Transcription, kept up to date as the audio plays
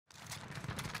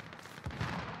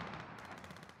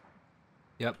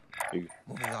Yep.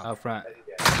 Moving on. Out front.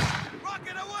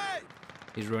 Rocket away!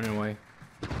 He's running away.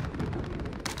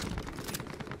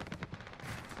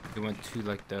 He went to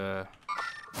like the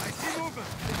I see movement.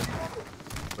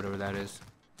 whatever that is.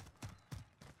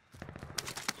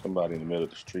 Somebody in the middle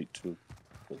of the street too.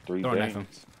 With 3 Don't knife him.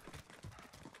 bands.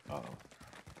 Oh.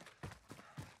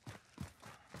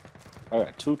 I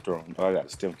got 2 thrown. Oh, I got a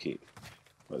stem kick.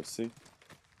 Let's see.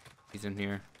 He's in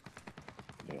here.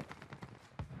 Yeah.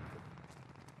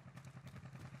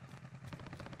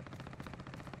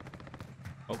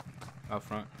 Oh, out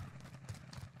front.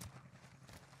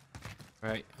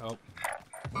 Right. Oh,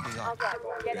 Moving on.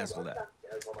 Cancel that.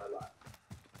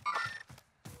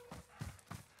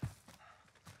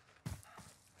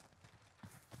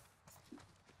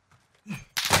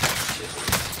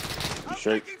 I'm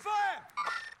Straight. taking fire!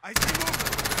 I see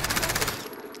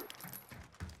movement.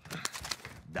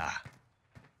 Da.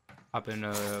 hop in.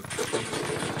 Down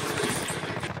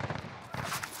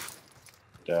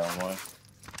 1.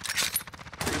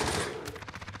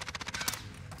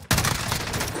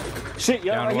 Shit,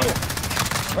 y'all Down right 1. here.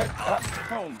 Right,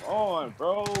 come on,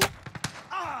 bro.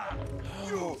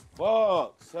 Oh,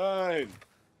 fuck, son.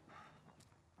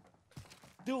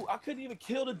 Dude, I couldn't even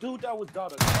kill the dude that was down.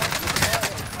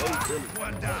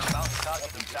 One down.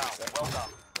 Well done.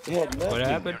 It had nothing. What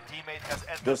happened? Your teammate has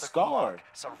entered The scar. gulag.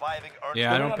 Surviving earns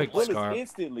Yeah, I them don't pick the bullets scar.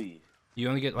 instantly. You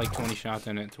only get like 20 shots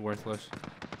in it. It's worthless.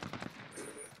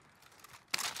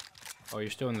 Oh, you're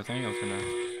still in the thing? I was gonna.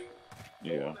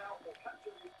 Yeah.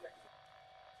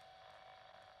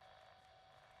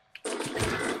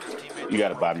 You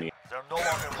gotta buy me. They're no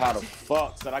longer How the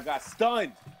fuck, son? I got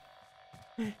stunned.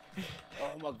 Oh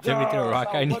my god. Send me to a rock.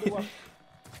 I need.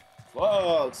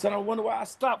 Fuck, son, I wonder why I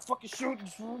stopped fucking shooting.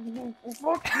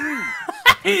 Fuck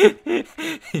you.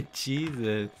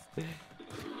 Jesus.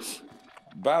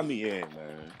 Buy me in,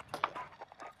 man.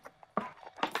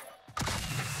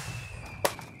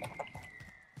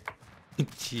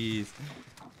 Jeez.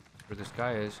 Where this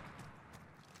guy is.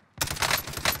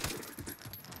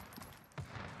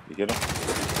 You get him?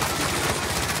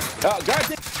 Oh,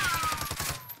 goddamn.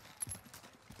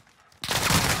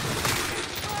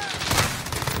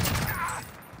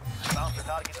 found the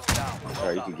target is down. Well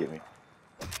Alright, you done. can get me.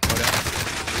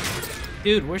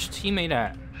 Dude, where's your teammate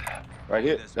at? Right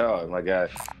here. Oh my god.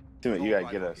 Timmy, you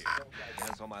gotta get us.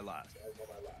 Hands on my last.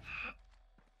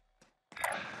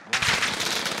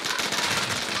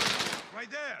 Right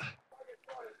there.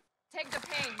 Take the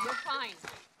pain. You're fine.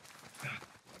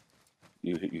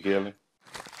 You healing?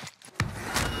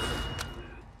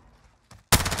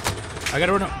 I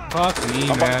gotta run. Fuck me,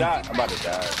 I'm about to man. die. I'm about to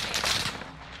die.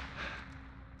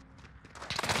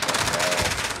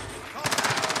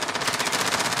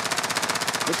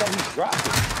 Look how he's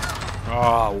dropping.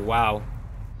 Oh, wow.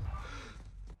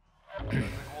 You're in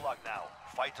gulag now.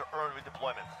 Fight to earn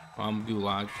redeployment. I'm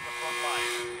gulag. The front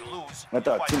line. You lose. I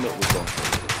thought fight Timmy to was going.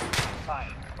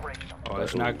 Time. Break. Oh,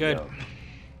 that's not good.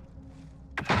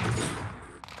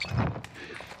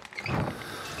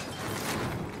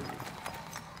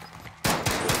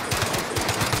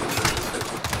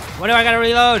 What do I gotta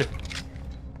reload?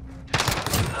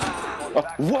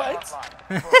 What?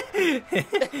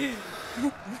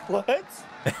 What?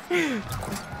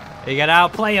 You gotta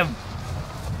outplay him.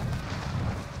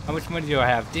 How much money do I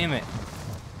have? Damn it.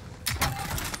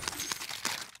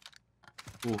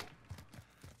 Ooh.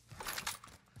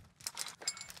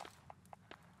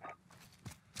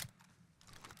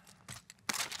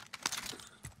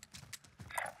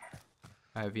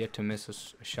 I have yet to miss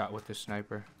a shot with this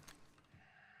sniper.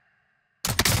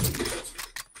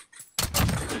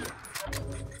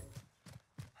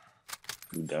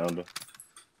 You downed him?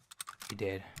 He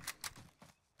did.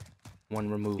 One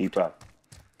removed. He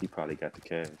probably got the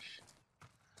cash.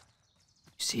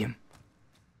 You see him?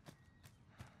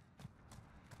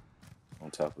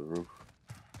 On top of the roof.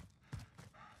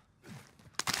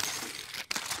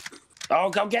 Oh,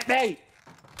 come get me!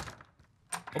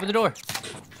 Open the door.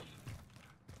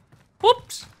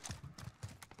 Whoops.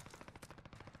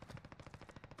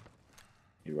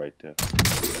 You right there.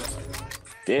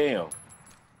 Damn.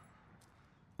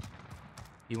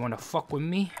 You wanna fuck with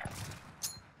me?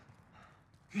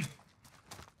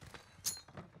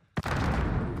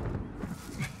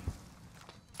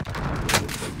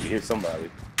 You hear somebody.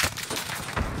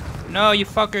 No, you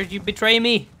fuckers, you betray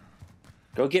me.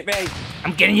 Go get me!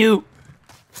 I'm getting you.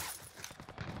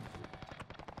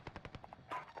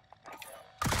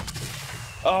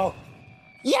 Oh!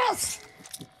 Yes!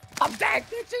 I'm back,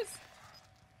 bitches!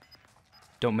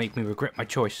 Don't make me regret my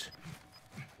choice.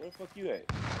 Where the fuck you at?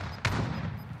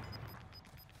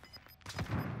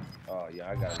 Oh, Oh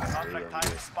yeah, I got it. Contract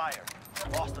time expired.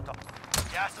 Lost the top.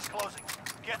 Gas is closing.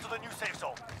 Get to the new safe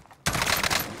zone.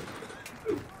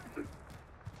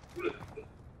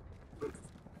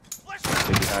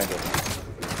 Stay behind us.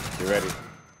 You ready?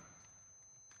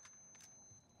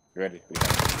 You ready? We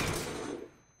got it.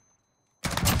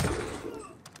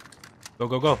 Go,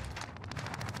 go, go.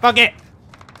 Fuck it!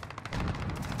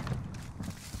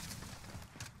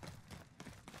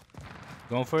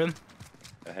 Going for him?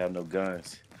 I have no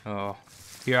guns. Oh.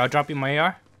 Here, I'll drop you my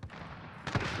AR.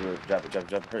 Drop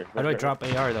it. Hurry. How do I drop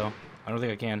AR though? I don't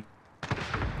think I can.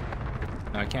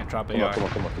 No, I can't drop Come AR.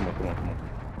 on.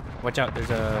 Watch out, there's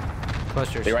a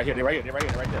cluster. They're right here. Right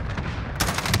there.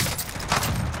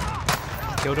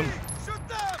 Killed him. Shoot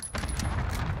them!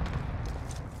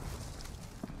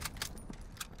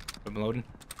 I'm loading.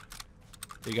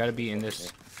 You gotta be in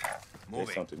this.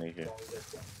 There's something in here.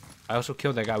 I also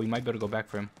killed that guy. We might be able to go back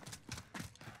for him.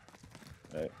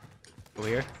 Right. Over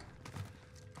here.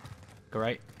 Go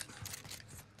right.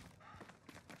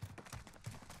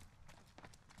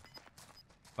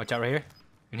 Watch out right here.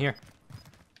 In here.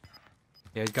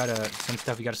 Yeah, he's got some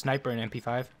stuff. He got a sniper and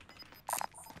MP5.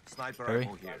 Sniper Hurry.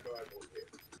 rifle here.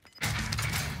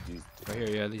 Right here,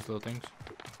 yeah, these little things.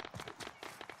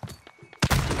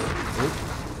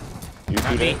 You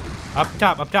Not do me. that? Up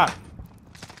top, up top.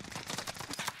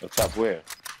 Up top where?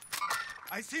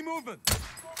 I see movement.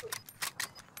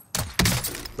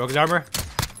 Broke his armor.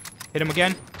 Hit him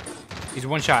again. He's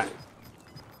one shot.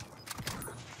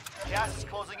 Gas is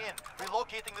closing in.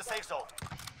 Relocating the safe zone.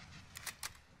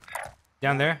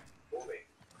 Down there.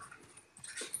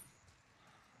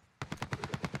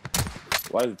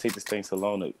 Why does it take this thing so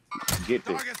long to get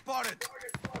there? Target spotted.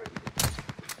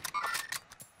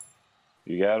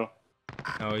 You got him?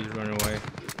 Oh, he's running away.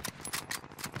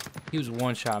 He was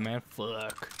one shot, man.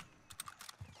 Fuck.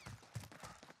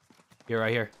 Here,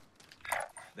 right here.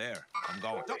 There. I'm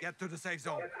going. Get to the safe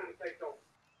zone.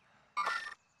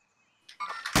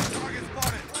 Target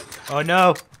spotted. Oh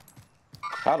no!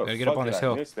 How the Gotta get fuck up on did this I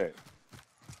hill. miss that?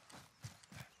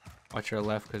 Watch your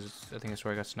left, because I think that's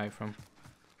where I got sniped from.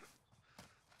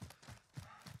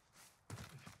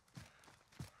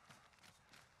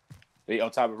 They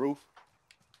on top of the roof?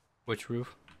 Which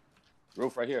roof?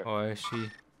 Roof right here. Oh, I see.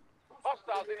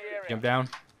 Hostiles in the area. Jump down.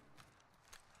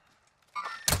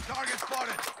 Target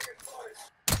spotted.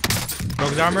 Broke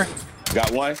his armor.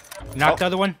 Got one. Knocked the Oh.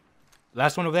 other one.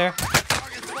 Last one over there.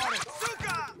 Target spotted.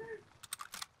 Suka!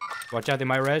 Watch out, they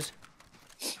might res.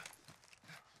 Taking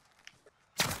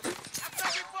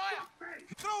fire.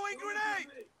 Throwing grenade.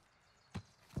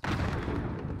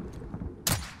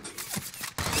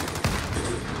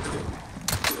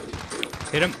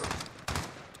 Hit him.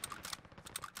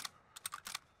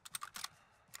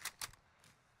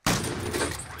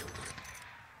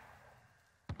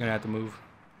 Gonna have to move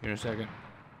here in a second.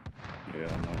 Yeah,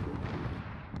 I know.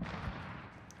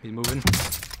 He's moving.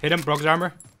 Hit him. Broke his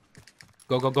armor.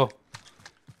 Go, go, go.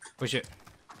 Push it.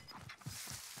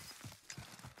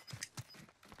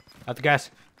 Out the gas.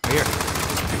 Right here.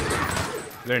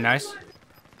 Very nice.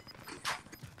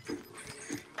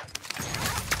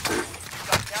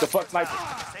 The fuck, sniper?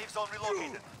 Safe zone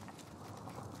relocated.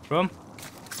 Boom.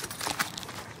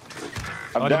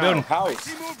 I'm Oh, the down. building. House.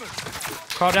 See movement.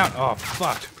 Crawl down. Oh,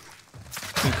 fuck.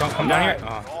 Can you come down here?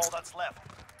 Oh. All that's left.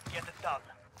 Get it done.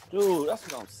 Dude,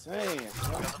 that's what I'm saying.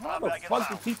 Man. How the fuck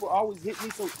do people always hit me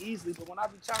so easily? But when I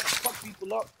be trying to fuck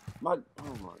people up, oh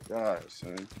my god,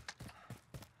 son.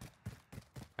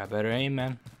 Got better aim,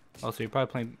 man. Also, you're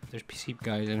probably playing. There's PC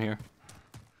guys in here.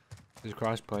 There's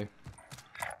crossplay.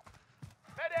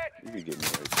 You can get me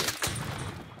right there.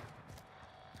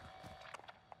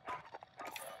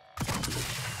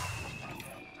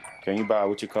 Can you buy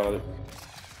what you call it?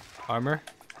 Armor?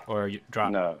 Or you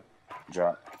drop? No,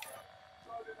 drop.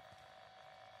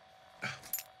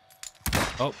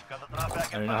 Oh, Got the drop back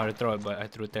I didn't know how to throw it, but I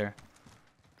threw it there.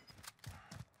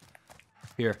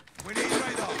 Here. We need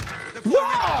radar.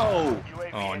 Whoa! UAV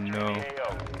Oh, entering no. the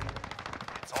AO.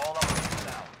 It's all up to you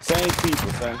now. Same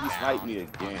people, son. He sniped me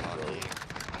again, bro.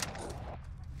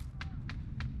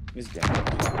 This guy.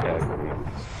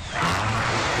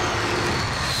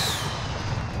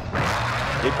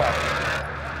 They probably.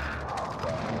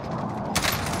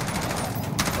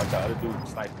 Like the other dude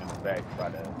sniped in the back by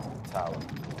the tower.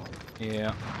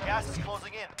 Yeah. Gas is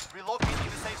closing in. Relocating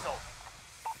the safe zone.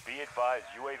 Be advised,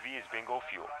 UAV is bingo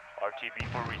fuel. RTB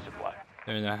for resupply.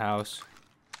 They're in the house.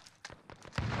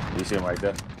 You see him right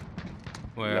there?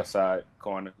 Where? Left side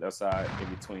corner, left side in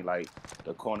between like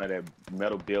the corner of that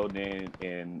metal building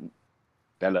and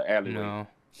that little alleyway. No.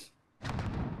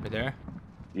 Right there?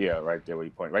 Yeah, right there where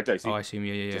you point. Right there, see? Oh, I see him.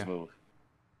 Yeah, yeah, Just yeah. move.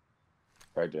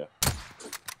 Right there.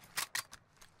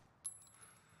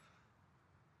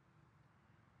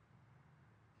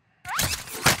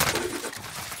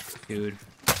 Dude.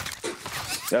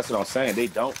 That's what I'm saying. They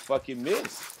don't fucking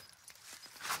miss.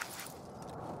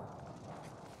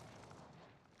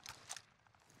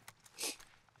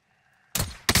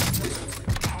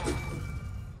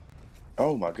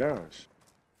 Oh my gosh.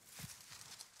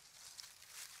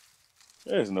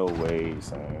 There's no way,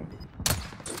 son.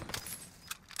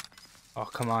 Oh,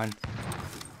 come on.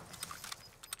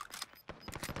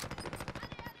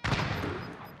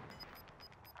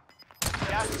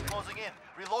 Gas is closing in.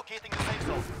 Relocating the safe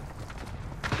zone.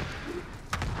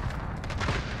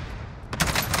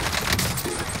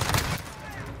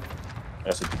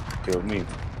 That's what killed me.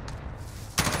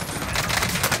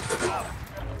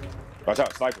 Watch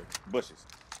out, sniper. Bushes.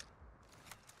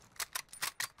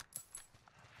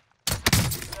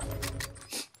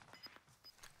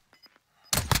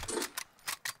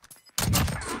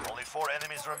 Only 4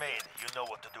 enemies remain. You know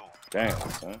what to do. Damn,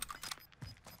 son.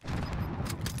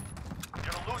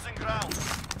 You're losing ground.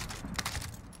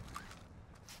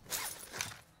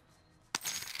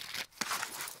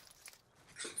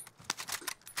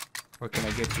 Where can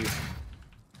I get you?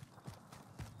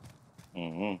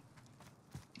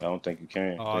 I don't think you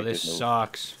can. Oh, this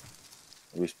sucks.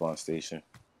 Respawn station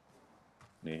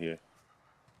near here.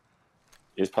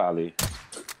 It's probably.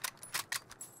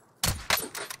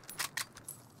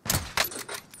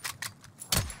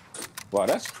 Wow,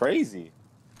 that's crazy.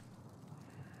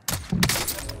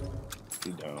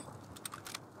 You down.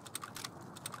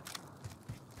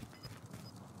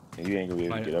 And you ain't gonna be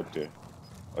able to get up there.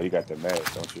 Oh, you got the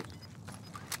mask, don't you?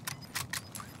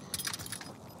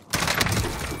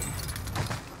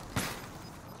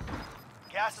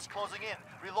 Gas is closing in.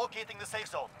 Relocating the safe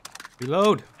zone.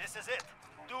 Reload. This is it.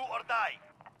 Do or die.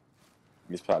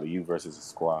 It's probably you versus a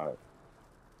squad.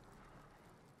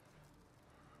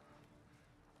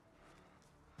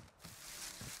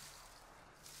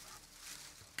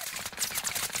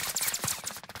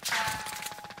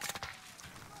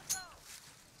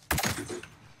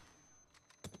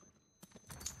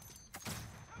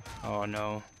 Oh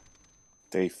no.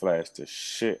 They flashed the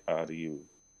shit out of you.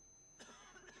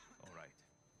 All right.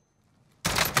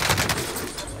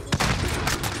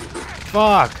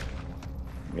 Fuck.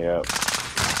 Yep.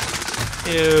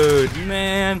 Dude,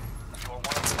 man. You're 1 of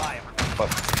 5. Fuck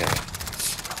this game.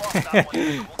 We lost that one.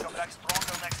 We'll come back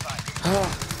stronger next time.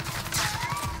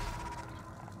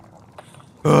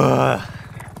 Ugh.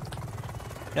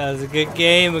 That was a good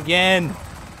game again.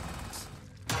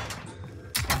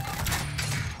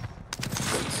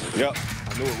 Yep, I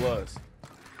knew it was.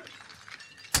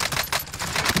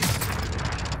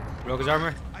 Broke his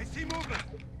armor. I see movement.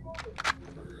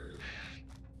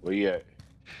 Where you at?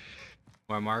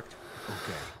 Where I marked.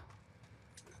 Okay.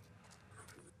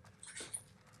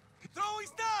 Throwing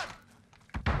stun.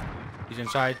 He's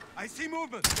inside. I see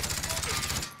movement.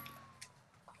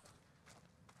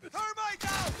 Thermite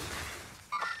out.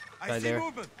 I Right see there.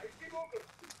 movement.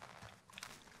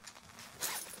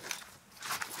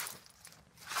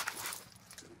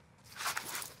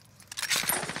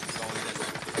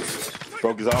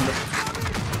 Broke his armor. What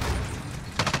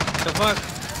the fuck?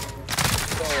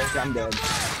 Oh, I'm dead.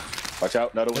 Watch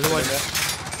out, another one. Another one. In there.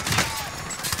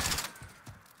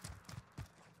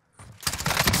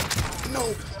 No.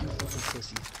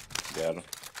 Got him.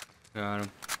 Got him.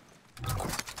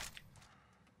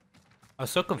 I was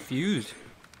so confused.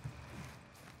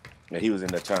 Yeah, he was in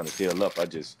there trying to heal up. I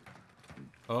just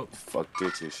Oh, fucked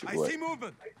this shit. I What? see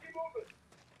movement.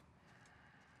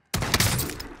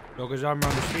 broke his armor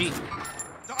on the street.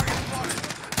 Target spotted.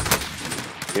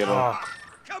 Hit him. Oh,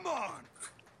 Come on.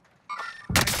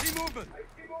 I see movement.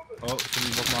 oh,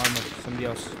 somebody broke my armor. Somebody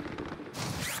else.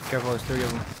 Careful, there's 3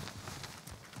 of them.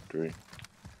 3.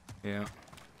 Yeah,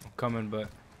 I'm coming, but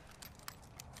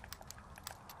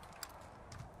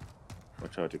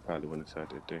Watch out, they probably went inside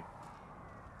that thing.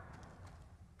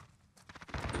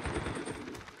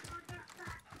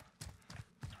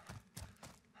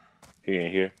 He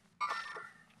ain't here.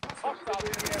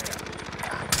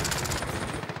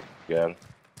 Got him.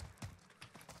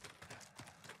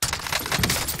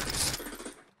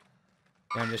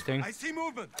 down this thing. I see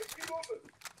movement.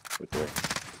 Right there.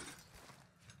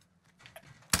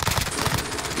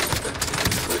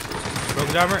 Broke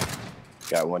his armor.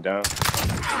 Got one down.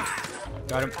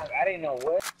 Got him. I didn't know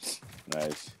what.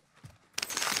 Nice.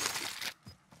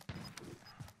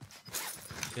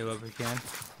 Heal up if you can.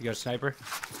 You got a sniper?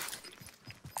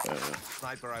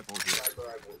 Sniper rifle here.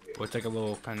 Or it's like a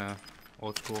little kind of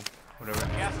old school, whatever.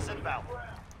 Gas is inbound.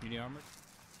 You need armor?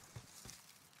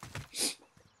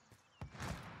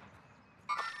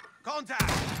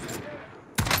 Contact!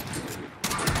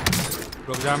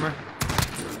 Broke his armor.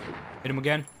 Hit him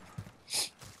again.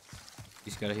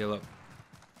 He's gotta heal up.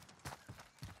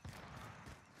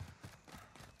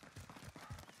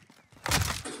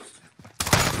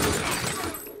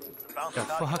 The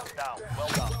fuck? Down. Well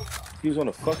done. He was on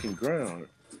the fucking ground.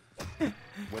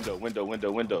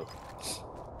 Window.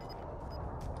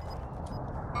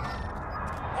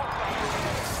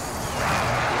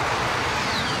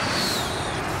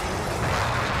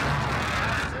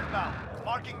 Inbound.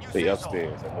 Marking new They safe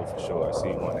upstairs. I know for sure. I see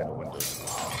one in the window.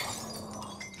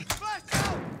 Flash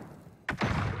out!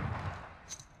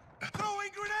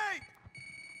 Throwing grenade!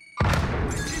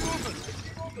 I see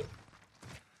movement!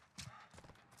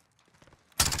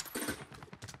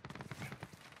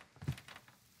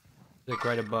 Like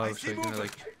right above, so you're gonna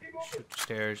like shoot the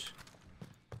stairs.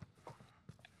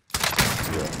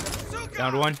 Suka!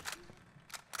 Downed one.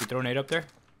 You throw a nade up there?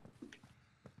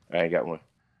 I ain't got one.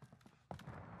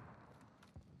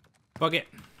 Bucket.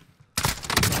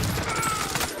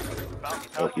 Bounty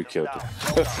Oh, you target killed down.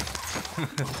 it.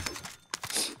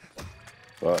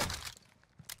 Well done. Fuck.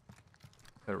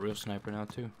 Got a real sniper now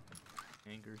too.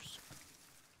 Angers.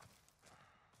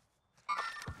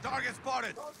 Target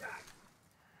spotted!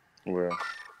 Where?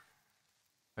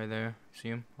 Right there. See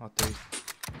him? All three.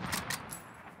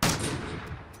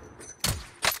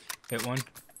 Hit one.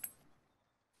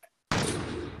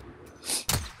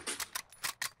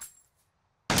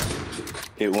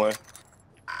 Hit one.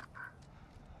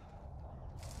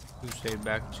 Two stayed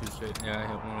back, two stayed. Yeah, I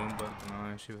hit one of them, but no, I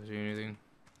didn't see if I see anything.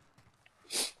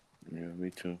 Yeah, me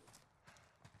too.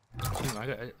 Team,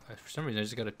 for some reason, I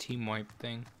just got a team wipe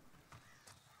thing.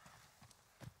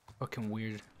 Fucking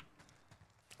weird.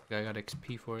 I got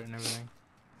XP for it and everything.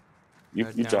 You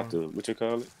Down. dropped the, what you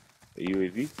call it? A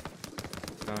UAV?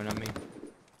 No, not me.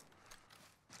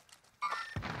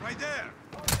 Right there!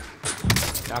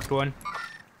 Knocked one.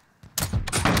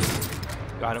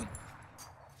 Got him.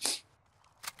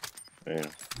 Yeah.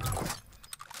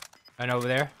 And over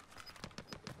there.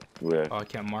 Where? Oh, I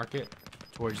can't mark it.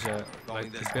 Towards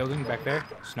like this the building back there.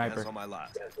 Sniper. Hands on my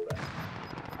last.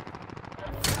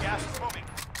 Gas is moving.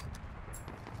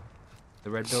 The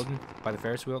red building by the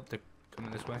Ferris wheel. They're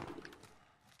coming this way.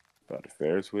 About the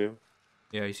Ferris wheel?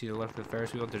 Yeah, you see the left of the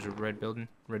Ferris wheel? There's a red building,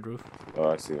 red roof. Oh,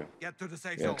 I see it. Get to the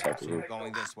safe Yeah, zone. top of the roof.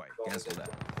 Going this way. Cancel that.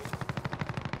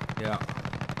 Yeah,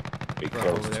 Big bro,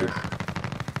 close over too. there.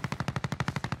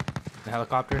 The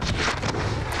helicopter.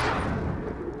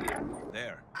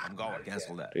 There. I'm going.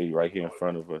 Cancel that. They right here in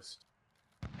front of us.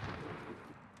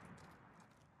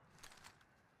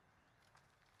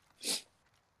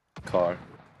 Car.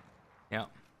 Yeah.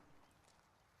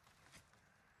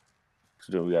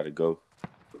 So then we gotta go.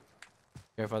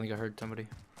 Careful, I think I heard somebody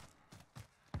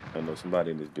I know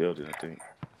somebody in this building, I think.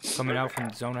 coming out from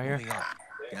the zone right here. Moving up.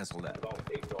 Cancel that.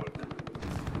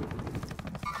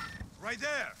 Right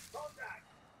there!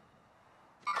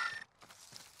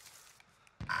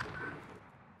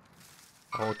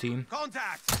 Whole team.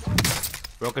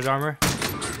 Contact! Broke his armor.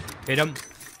 Hit him.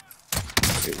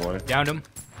 Hit one. Downed him.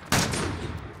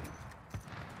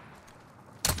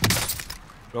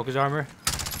 Broke his armor.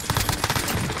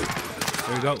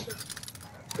 There you go.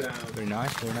 Very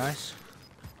nice, very nice.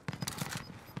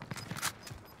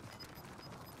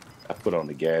 I put on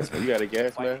the gas man. You got a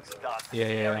gas mask? Done. Yeah,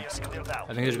 yeah, yeah. Area's cleared out. I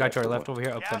think there's a guy to our left over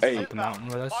here, up the, Hey. up the mountain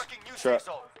with us. Marking new Truck. safe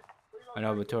zone. I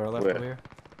know, but to our left Where? over here.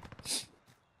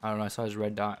 I don't know, I saw his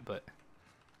red dot, but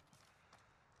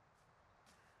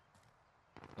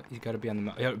he's got to be on the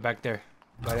mountain. Yeah, back there.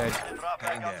 Right edge. Drop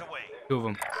back out the way. Two of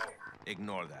them.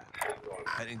 Ignore that.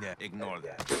 Heading there. Ignore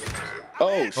that.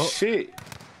 Oh, shit!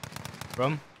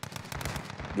 From?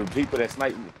 The people that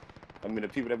snipe me. I mean, the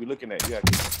people that be looking at you. I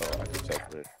can check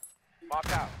for it.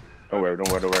 Mark out. Don't worry.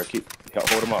 Hold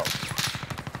them out.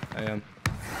 I am.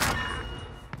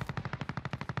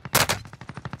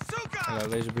 I got a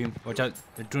laser beam. Watch out.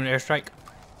 They're doing an airstrike.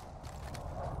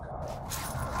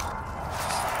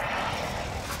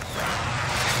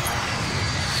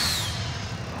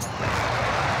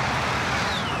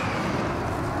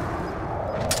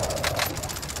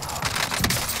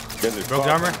 There's a Broke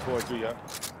car armor? coming towards you, yeah.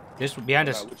 This behind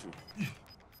us. I'm not with you.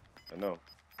 I know.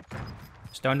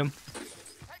 Stunned him.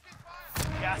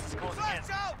 Gas is closing in. Flash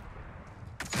out!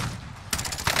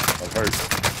 I'm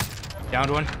hurt. Downed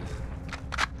one.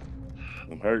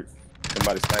 I'm hurt.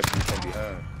 Somebody sniping me from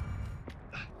behind.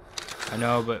 I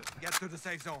know, but Get to the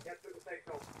safe zone.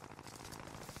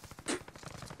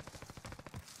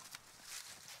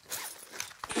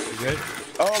 you good?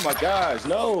 Oh my gosh,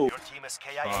 no! Your team is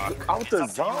KIA. Out It's the up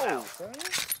to you now. zone, son.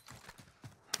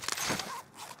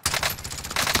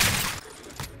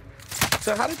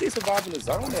 So how did they survive in the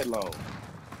zone that long?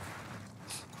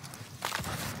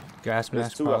 Gas There's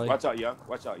mask, two probably. Watch out, young.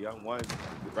 Watch out, young. One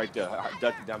right there. I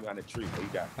ducked it down behind the tree. What you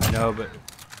got? I know, but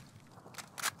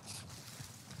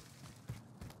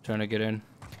trying to get in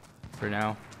for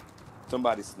now.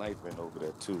 Somebody sniping over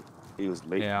there too. He was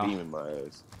late beaming my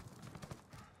ass.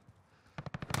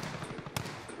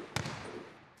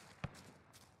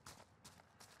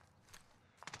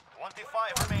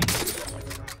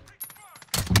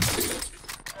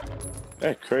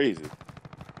 That's crazy.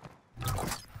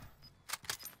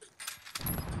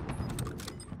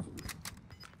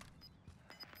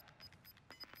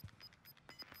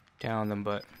 Down them,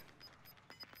 but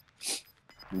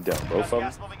You down both of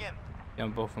them?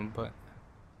 down both of them, but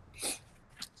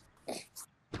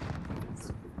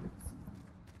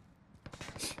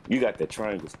You got that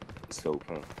triangle scope,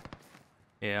 huh?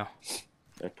 yeah.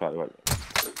 That's probably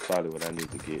what I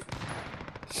need to get.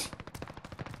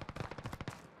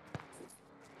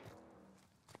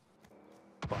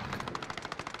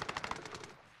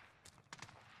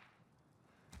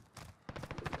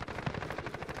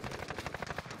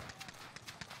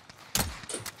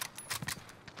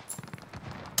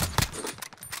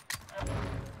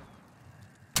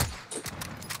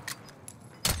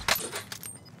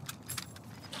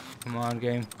 Come on,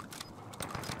 game.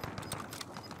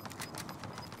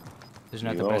 This is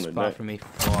not You the best own it, spot Nick. for me.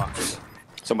 Fuck.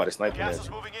 Somebody sniping Gas at is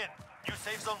you. moving in. New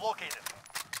safe zone located.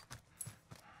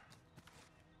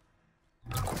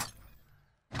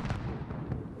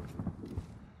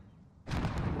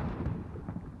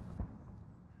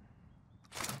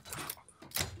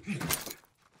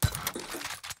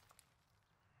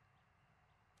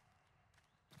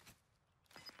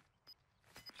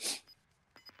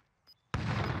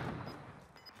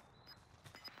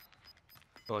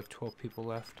 Like 12 people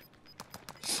left.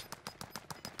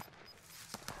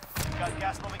 Got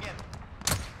gas moving in.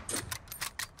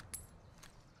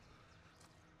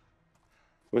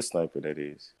 What sniper that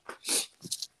is?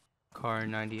 Car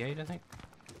 98, I think.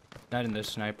 Not in the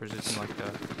snipers, it's in like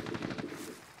the.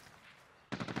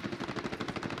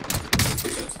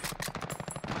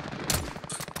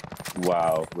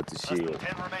 Wow, with the Less than shield.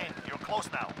 10 remain. You're close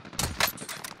now.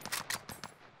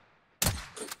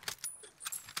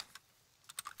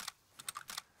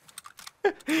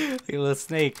 Like a little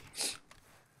snake.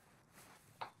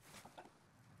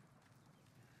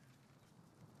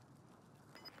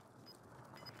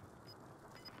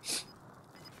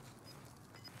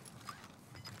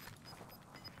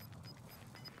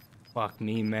 Fuck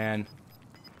me, man.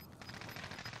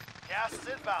 Gas is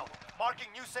inbound. Marking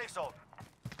new safe zone.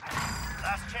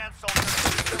 Last chance,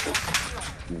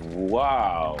 soldier.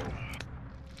 Wow.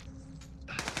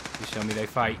 You show me they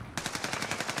fight.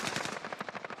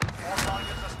 More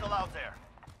targets are still out there.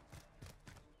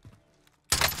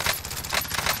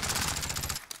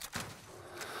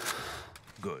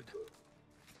 Good.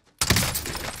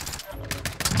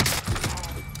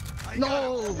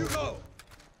 No! You go!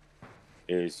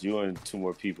 It's you and two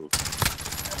more people.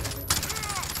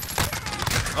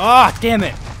 Ah, damn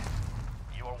it!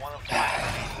 You are one of five.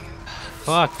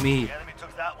 Fuck me. The enemy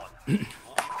took that one. We'll be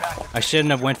back. I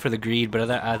shouldn't have went for the greed, but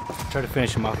I tried to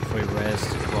finish him off before he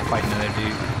rezzed while fighting another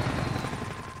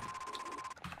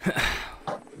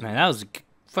dude. Man, that was a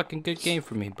fucking good game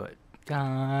for me, but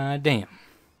god damn.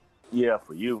 Yeah,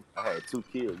 for you. I had 2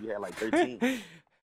 kills. You had like 13.